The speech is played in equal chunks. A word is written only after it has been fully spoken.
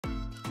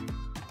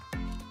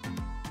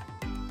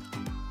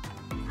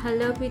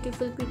Hello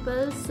beautiful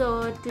people,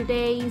 so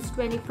today is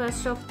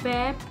 21st of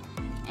Feb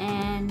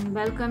and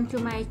welcome to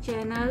my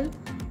channel.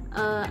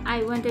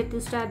 I wanted to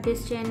start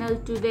this channel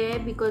today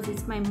because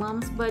it's my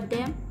mom's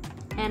birthday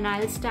and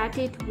I'll start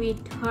it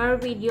with her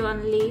video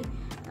only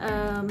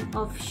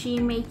of she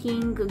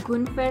making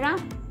Gund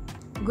Phera.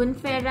 Gund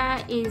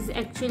Phera is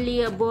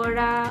actually a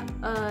Bohra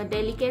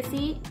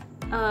delicacy,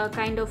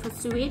 kind of a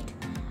sweet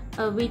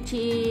which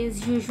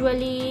is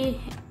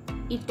usually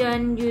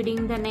eaten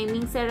during the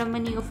naming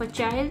ceremony of a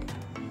child.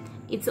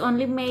 It's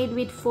only made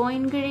with 4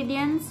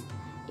 ingredients.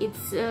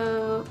 It's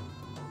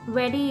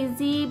very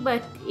easy,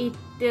 but it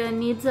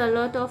needs a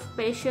lot of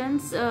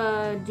patience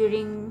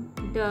during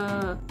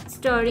the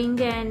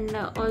stirring and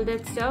all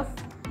that stuff.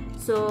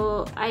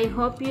 So I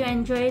hope you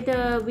enjoy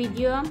the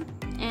video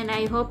and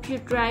I hope you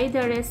try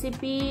the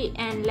recipe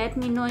and let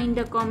me know in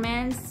the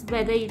comments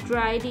whether you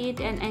tried it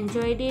and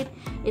enjoyed it.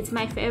 It's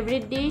my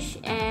favorite dish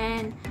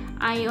and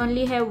I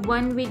only have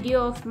one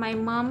video of my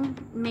mom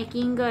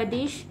making a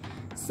dish,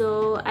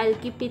 so I'll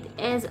keep it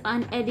as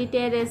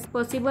unedited as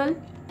possible.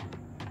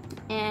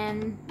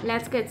 And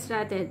let's get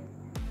started.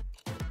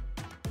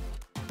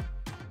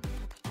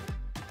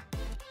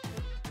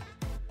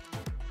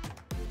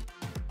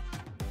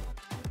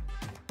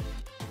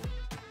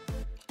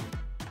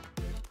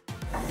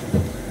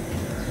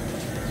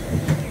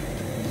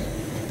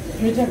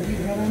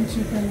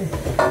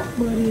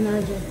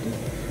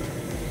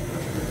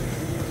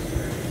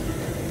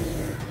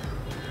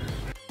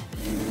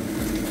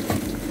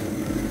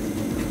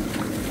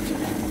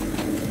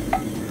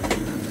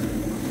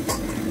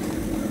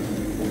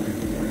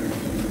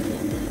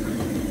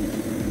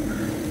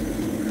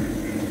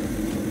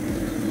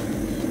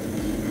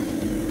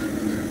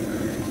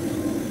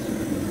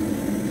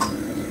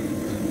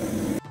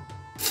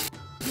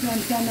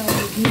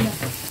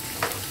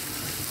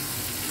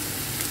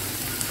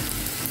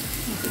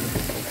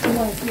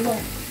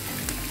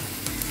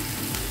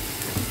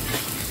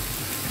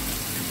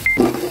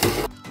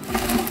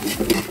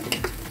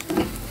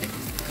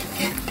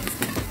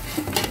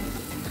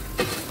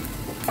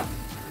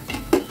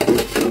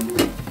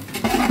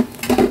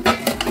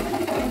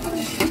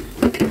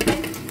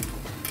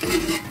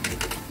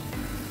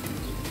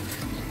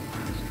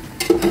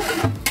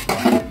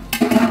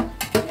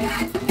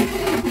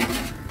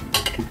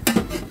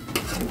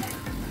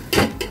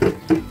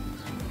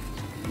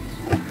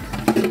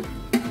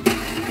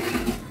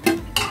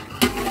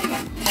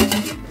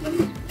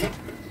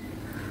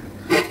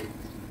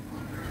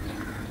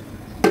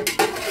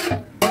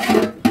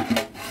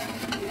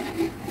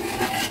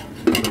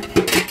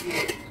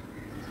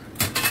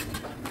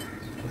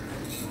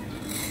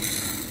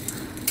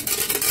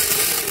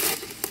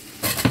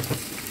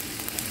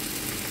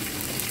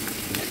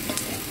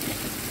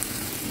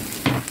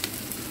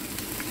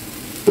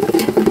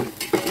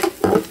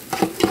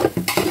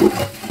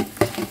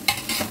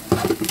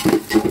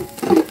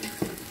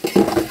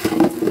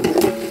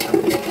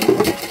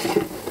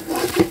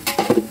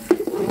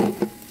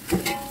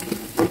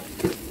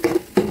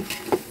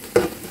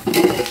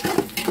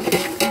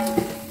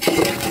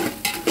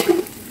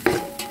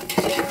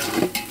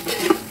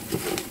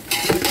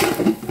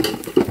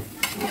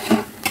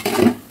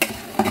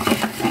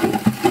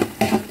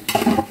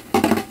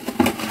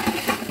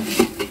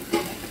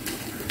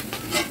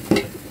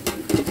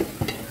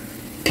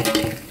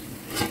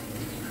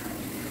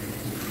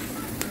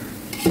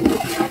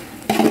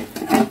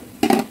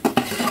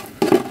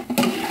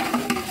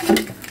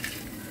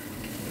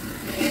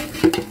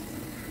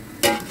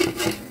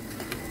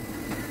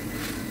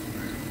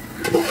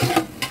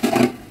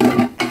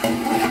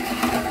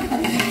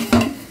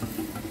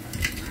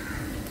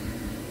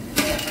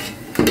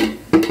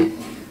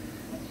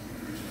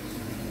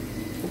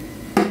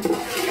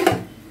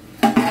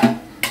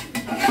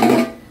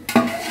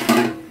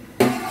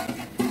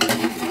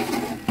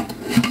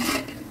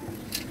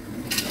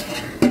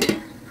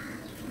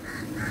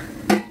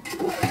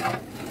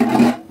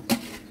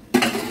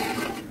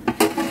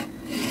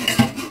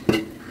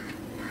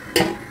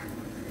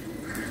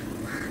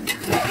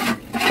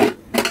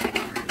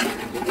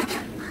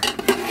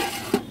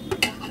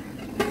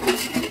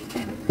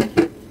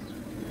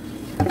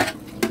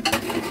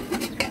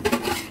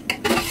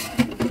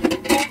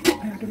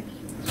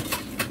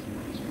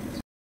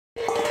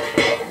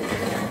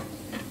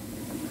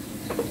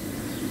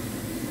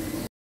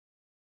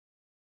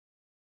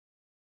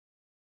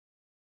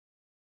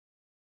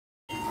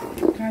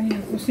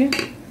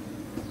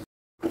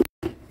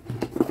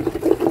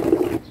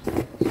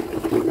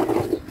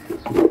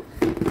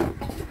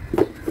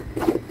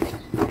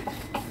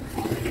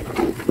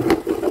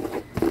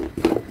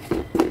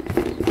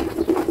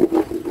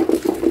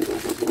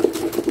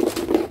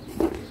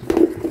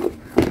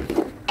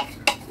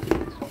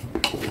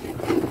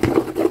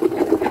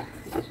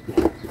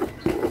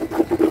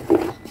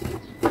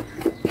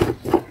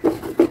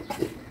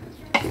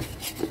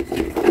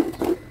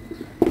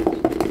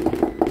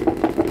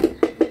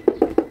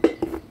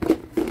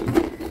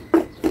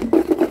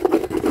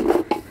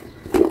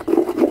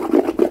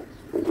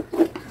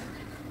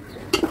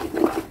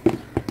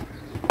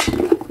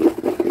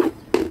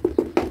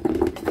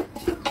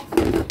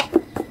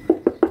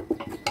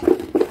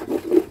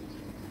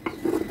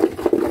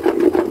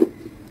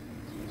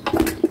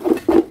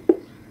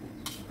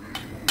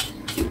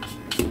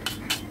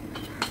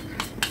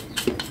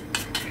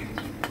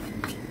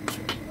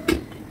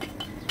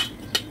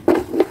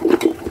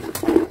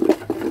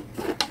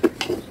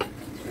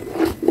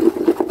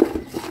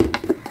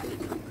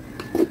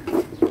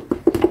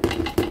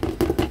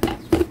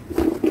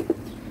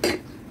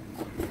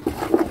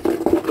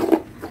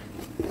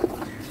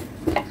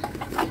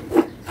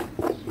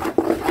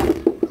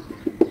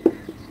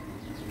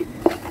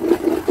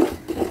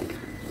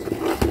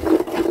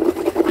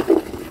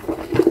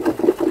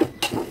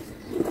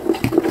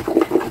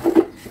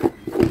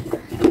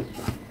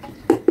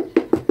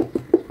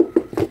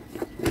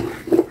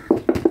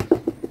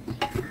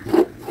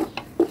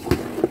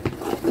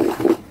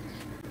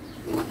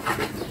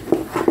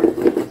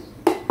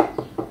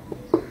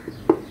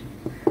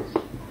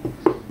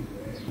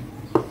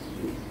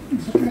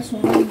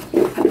 soda.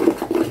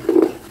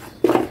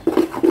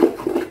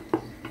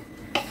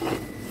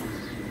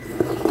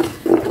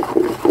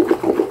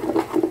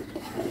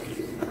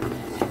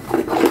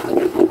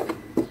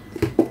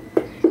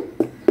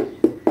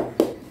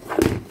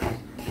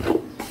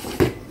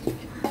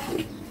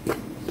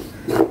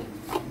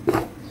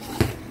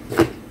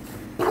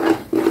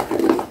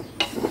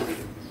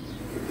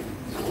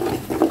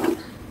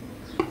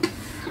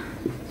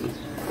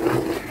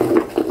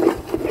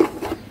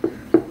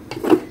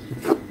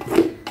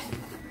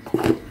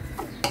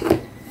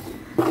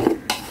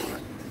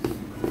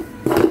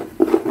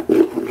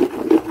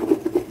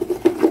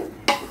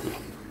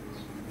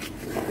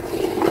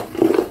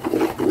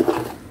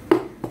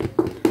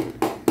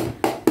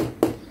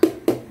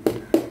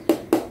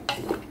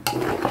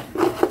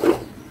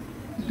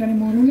 Dari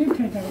mulu ni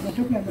saya tak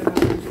betul nak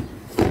berapa.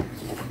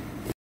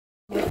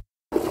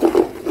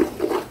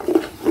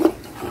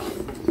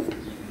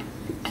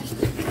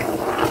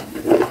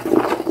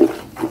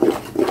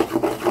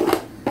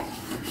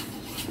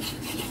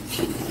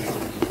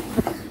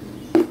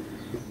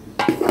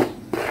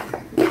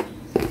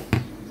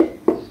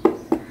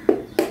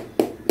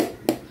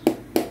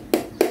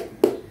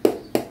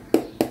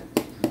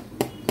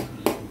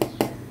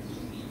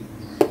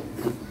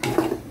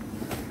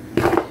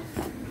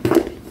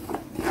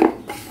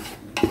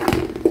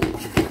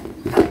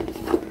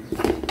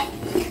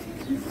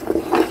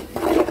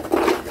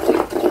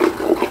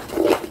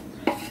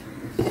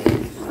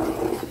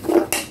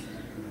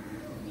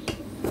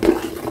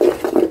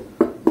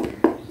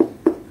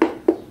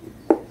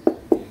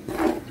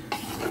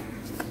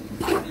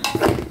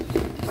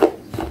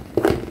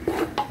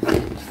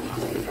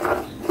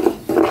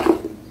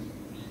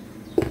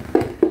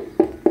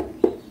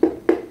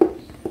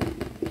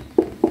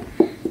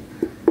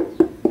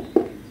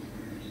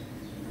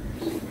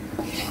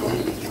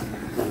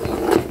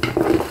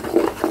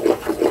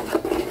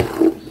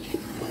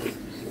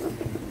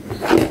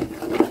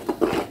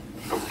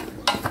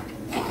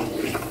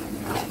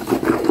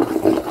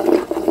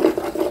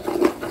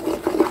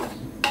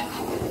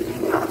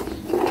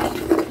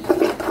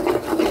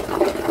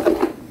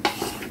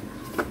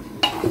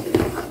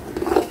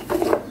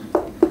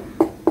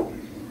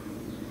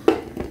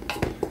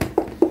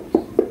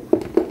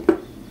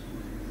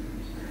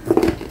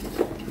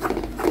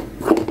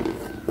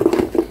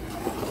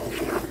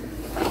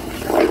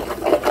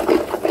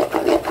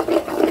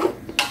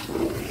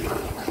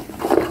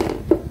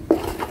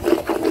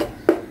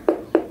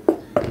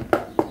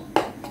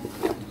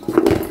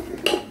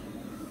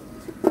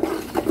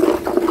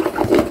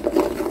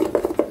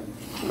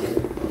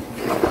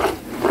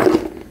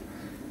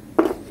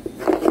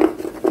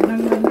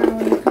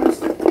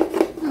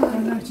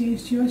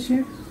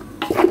 Chef.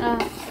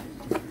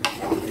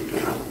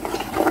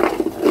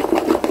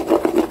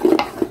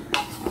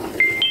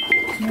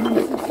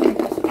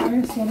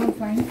 Solo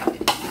fine.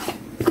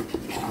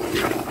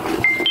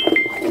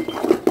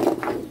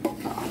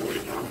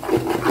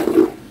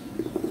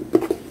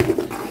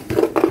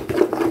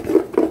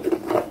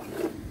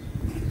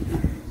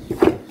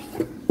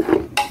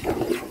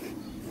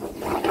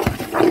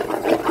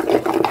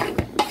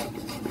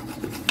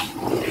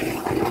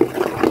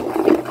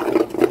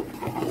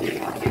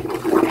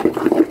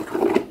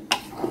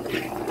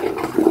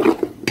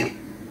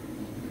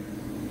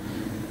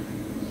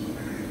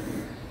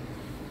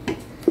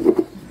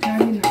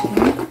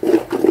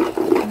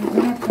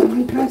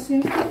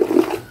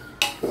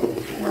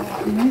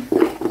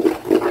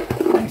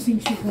 Icing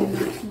sugar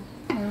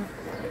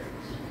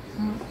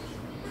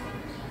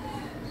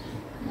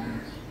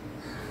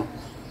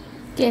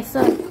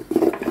Kesar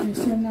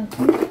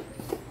naku,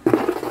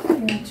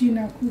 elci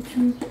naku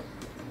chu.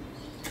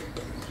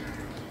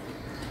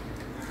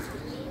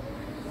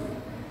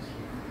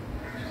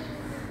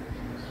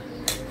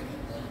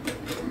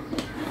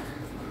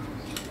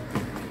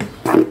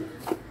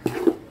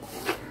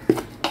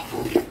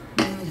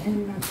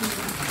 Ghond naku,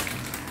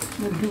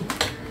 madu.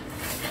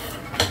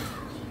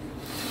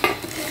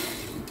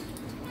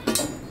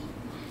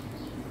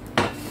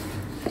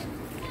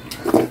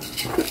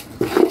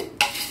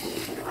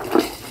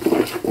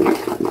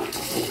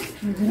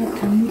 जरा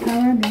ठंडी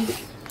खावा दे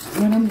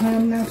गरम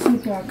गरम नाखसू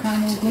तो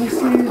खानो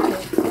घोसे तो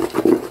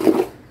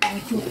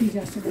चोटी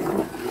जैसे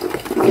लगे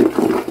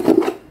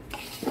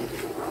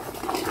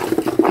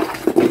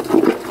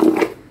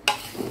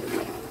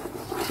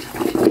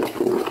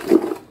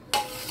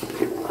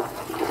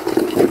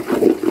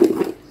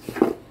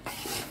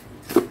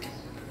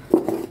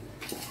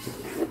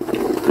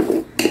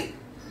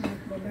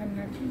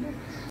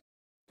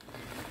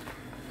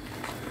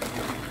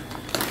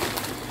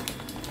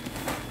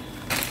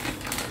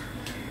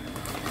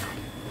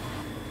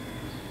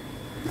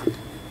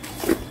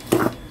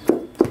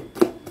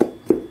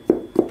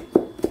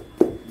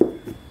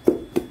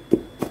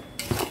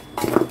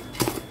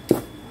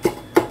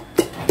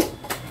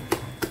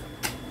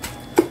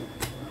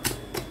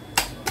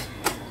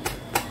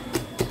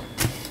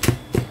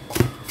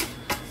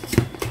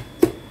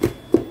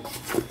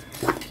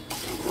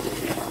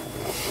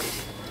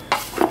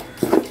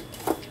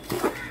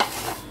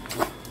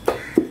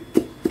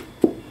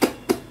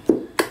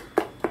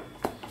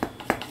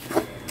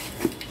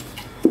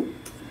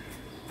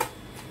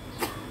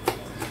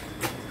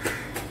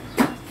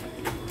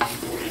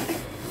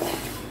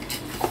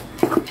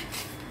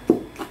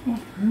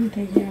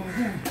थे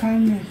यहाँ खान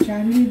में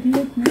चाली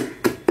दिए थे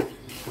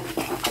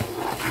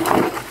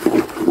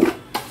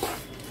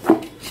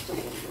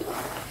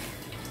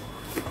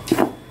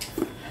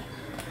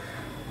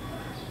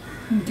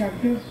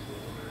डॉक्टर